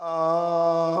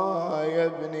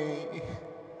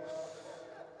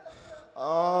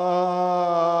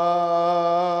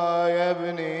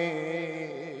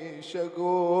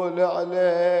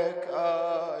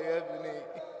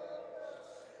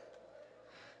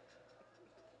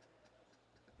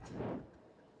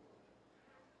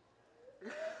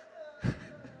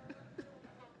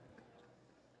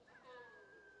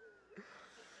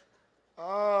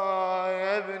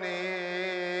يا ابني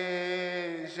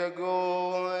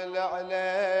شقول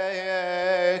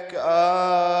عليك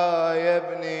يا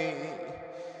ابني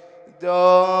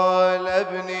دول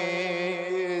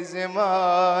ابني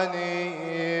زماني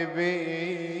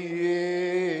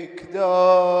بيك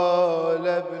دول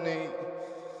ابني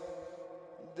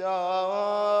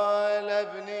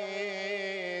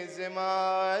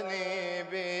زماني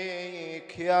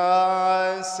بيك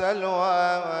يا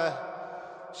سلوى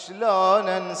شلون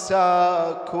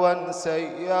انساك وانسى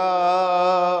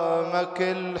ايامك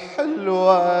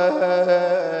الحلوه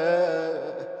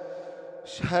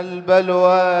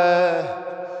شهالبلوى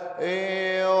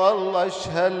اي والله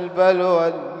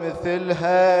شهالبلوى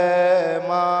مثلها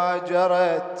ما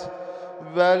جرت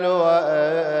بلوى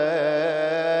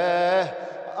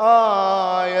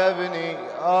يا ابني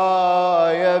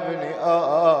يا ابني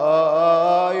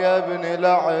يا ابني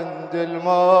لعند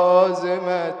الموز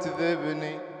ما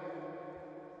تذبني.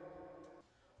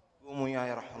 قوم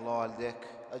وياي رحم الله والديك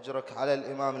اجرك على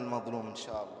الامام المظلوم ان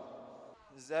شاء الله.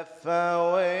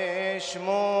 زفة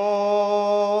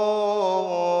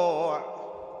وشموع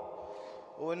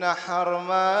ونحر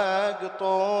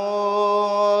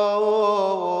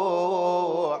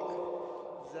مقطوع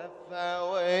زفة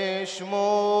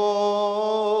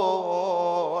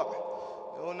وشموع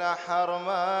ونحر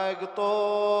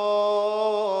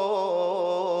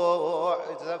مقطوع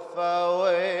زفة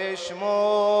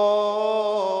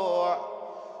وشموع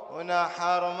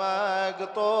ونحر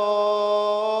مقطوع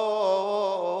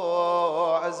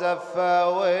زفة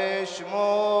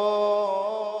وشموع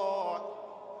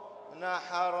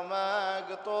نحر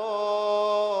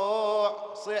مقطوع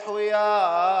صيح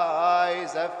وياي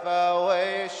زفة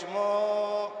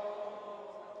وشموع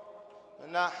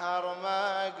نحر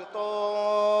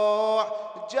مقطوع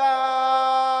جاسم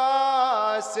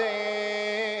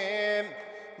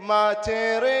ما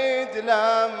تريد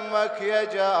لمك يا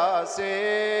جاسم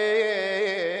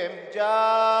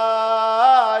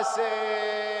جاسم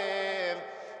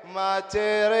ما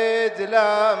تريد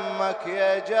لمك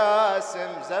يا جاسم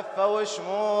زفة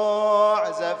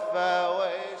وشموع زفة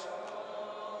وشموع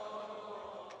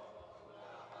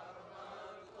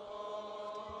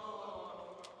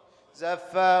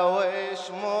زفة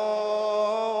وشموع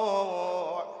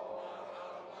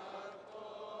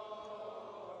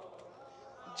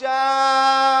جاسم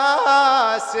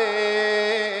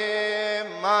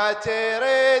ما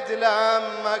تريد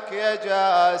لمك يا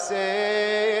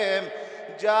جاسم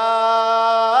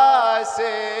جاسم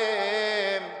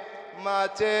ما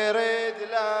تريد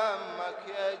لمك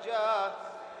يا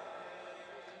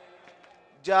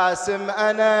جاسم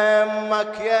أنا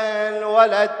أمك يا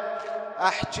الولد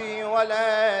أحكي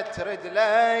ولا ترد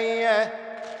لي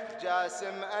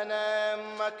جاسم أنا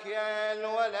أمك يا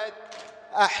الولد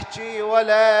أحكي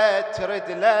ولا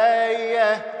ترد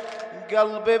لي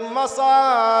قلبي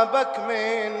بمصابك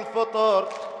من فطر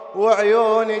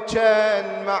وعيوني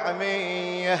كان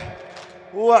معمية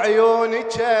وعيوني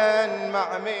كان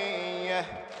معمية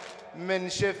من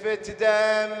شفت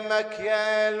دمك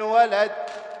يا الولد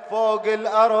فوق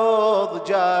الأرض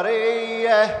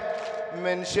جارية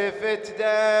من شفت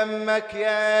دمك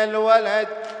يا الولد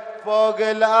فوق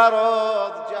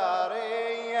الأرض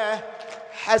جارية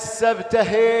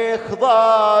حسبته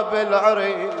خضاب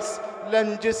العريس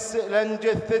لن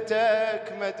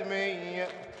جثتك مدمية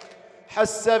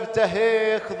حسبته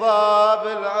خضاب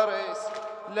العريس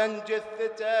لن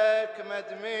جثتك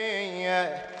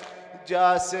مدمية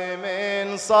جاسم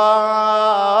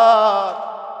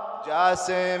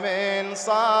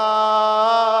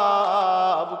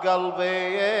صاب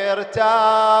قلبي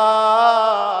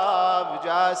يرتاب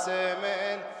جاسم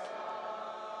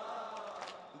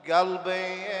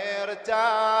قلبي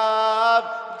يرتاب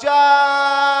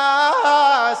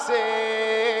جاسم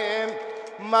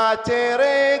ما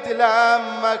تريد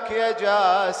لمك يا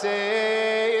جاسم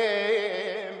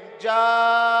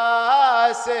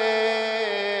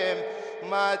جاسم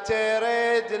ما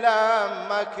تريد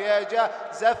لمك يا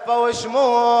زفة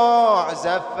وشموع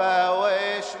زفة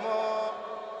وشموع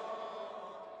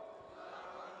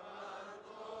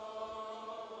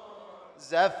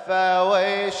زفة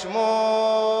وشموع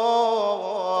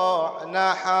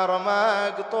نحر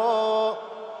مقطوع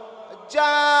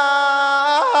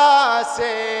جاسم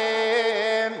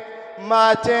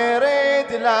ما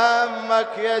تريد لمك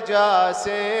يا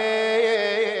جاسم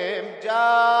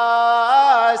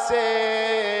جاسم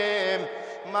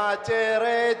ما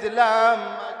تريد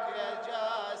لمك يا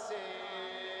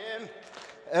جاسم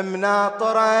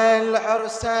مناطر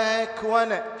العرسك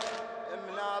وانا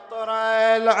ناطر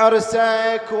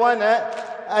العرسك وانا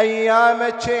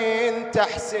ايامك انت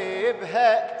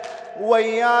احسبها،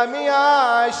 وايام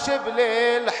يا شبل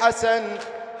الحسن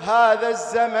هذا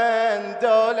الزمن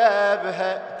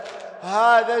دولبها،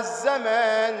 هذا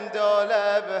الزمن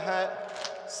دولبها.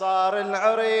 صار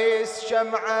العريس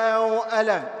شمعة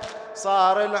وألم،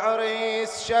 صار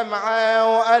العريس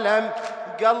شمعة وألم،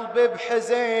 قلبي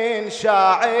بحزن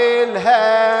شاعلها،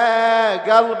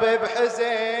 قلبي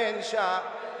بحزن شاعلها.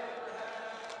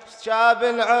 ثياب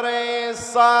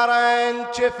العريس صار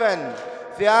انجفن،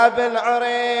 ثياب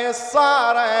العريس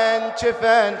صار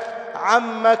انجفن،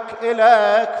 عمك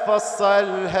إلك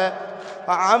فصلها،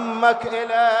 عمك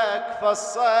إلك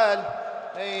فصل.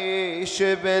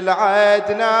 شبل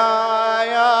عدنان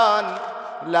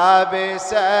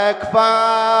لابس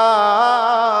أكفان،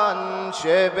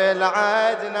 شبل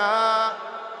عدنان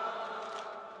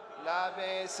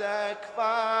لابس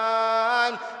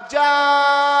أكفان، جاسم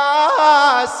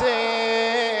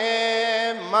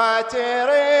ما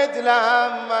تريد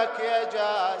لمك يا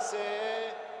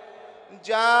جاسم،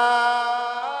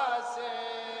 جاسم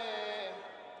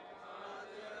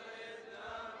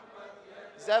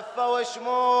زفة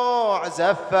وشموع،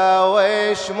 زفة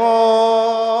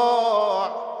وشموع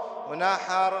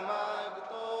ونحر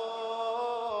مقطوع،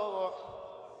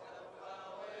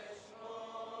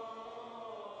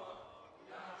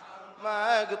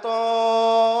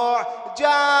 مقطوع.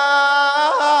 جاسم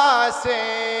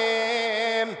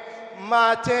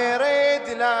ما تريد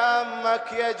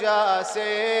لمك يا جاسم،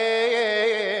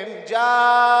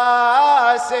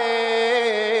 جاسم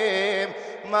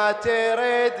ما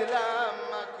تريد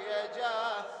لمك يا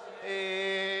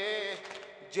جاسم.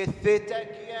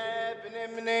 جثتك يا ابن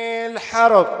من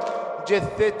الحرب،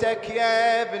 جثتك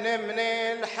يا ابن من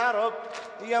الحرب،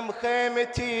 يا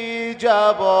مخيمتي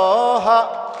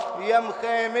جابوها، يا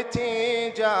مخيمتي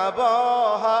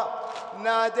جابوها.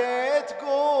 ناديت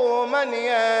قوما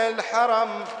يا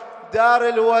الحرم، دار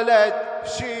الولد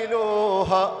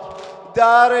شيلوها،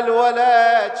 دار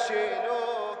الولد شيلوها.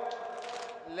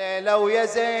 ليلة ويا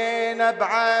زينب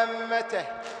عمته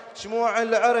شموع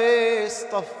العريس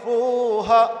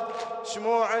طفوها،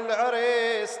 شموع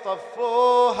العريس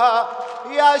طفوها.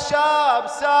 يا شاب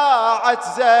ساعة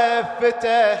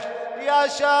زفته، يا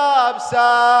شاب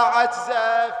ساعة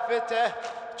زفته،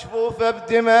 جفوفه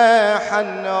بدمع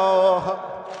حنوها،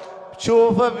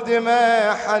 جفوفه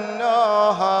بدمع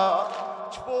حنوها،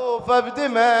 جفوفه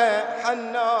بدمع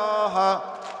حنوها.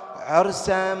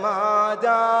 عرسه ما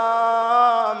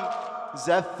دام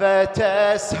زفت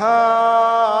اسهام،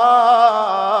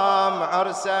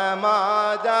 عرسه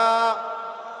ما دام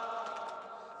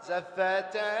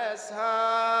زفت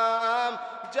اسهام.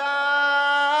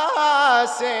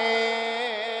 جاسم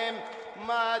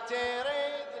ما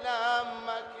تريد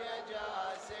لمك يا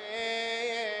جاسم،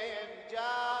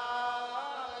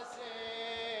 جاسم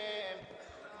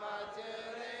ما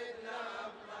تريد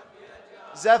لمك يا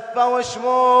جاسم. زفة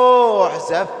وشموع،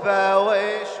 زفة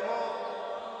وشموع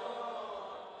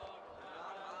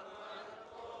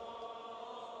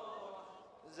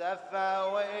زفة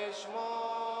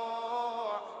وشموع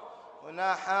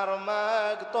ونحر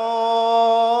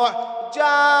مقطوع.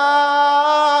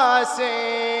 جاسم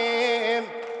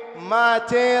ما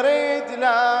تريد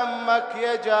لمك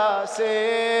يا جاسم،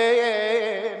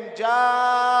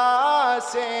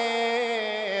 جاسم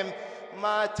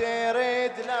ما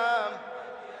تريد لمك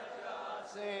يا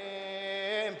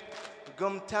جاسم.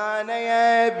 قمت انا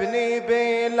يا ابني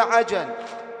بالعجل،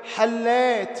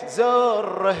 حليت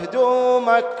زر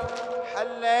هدومك،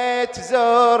 حليت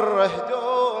زر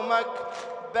هدومك.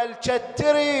 بلشت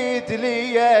تريد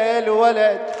لي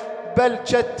الولد،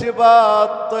 بلشت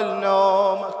تبطل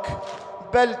نومك،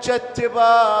 بلشت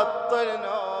تبطل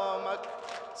نومك.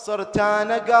 صرت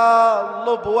انا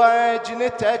قلب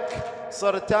وجنتك،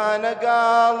 صرت انا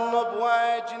قلب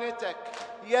وجنتك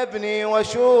يا ابني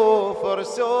واشوف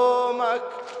رسومك.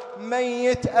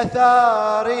 ميت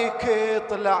اثاريك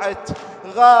طلعت،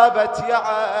 غابت يا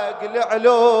عقل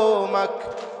علومك.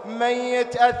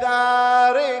 ميت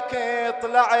اثاريك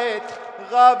طلعت،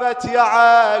 غابت يا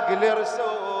عقل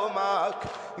رسومك.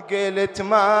 قلت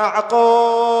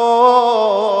معقول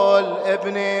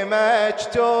ابني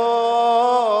مجتول،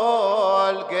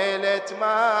 قلت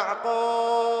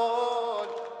معقول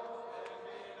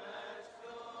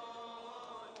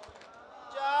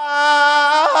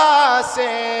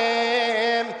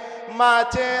جاسم ما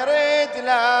تريد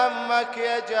لمك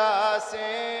يا جاسم،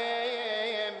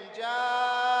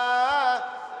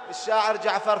 الشاعر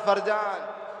جعفر فردان.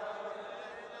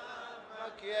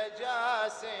 لمك يا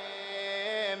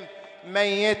جاسم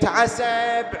ميت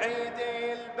عسى بعيد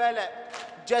البلد،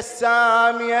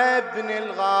 جسام يا ابن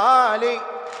الغالي،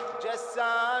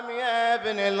 جسام يا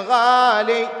ابن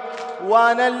الغالي،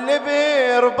 وانا اللي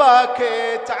برباك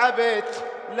تعبت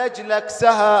لجلك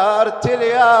سهرت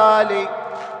ليالي،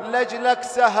 لجلك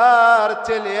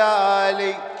سهرت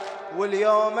ليالي،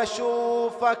 واليوم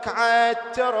اشوفك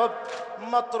عالترب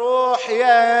مطروح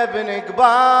يا ابن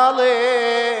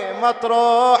قبالي،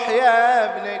 مطروح يا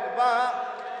ابن قبالي،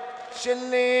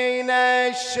 شلي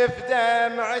ينشف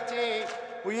دمعتي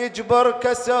ويجبر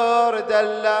كسر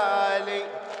دلالي،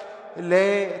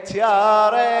 ليت يا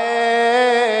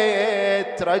ريت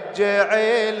ترجع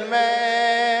الميت،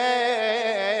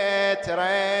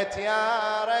 ريت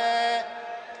يا ريت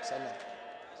سلام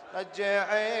رجع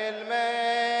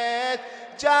الميت،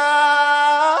 جاسم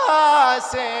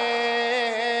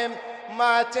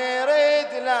ما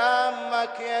تريد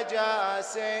لامك يا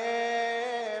جاسم،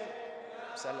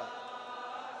 سلام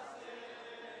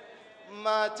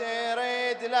ما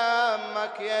تريد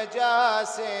لامك يا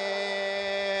جاسم،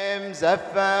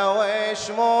 زفة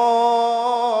وشموع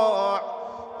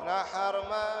نحر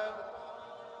ما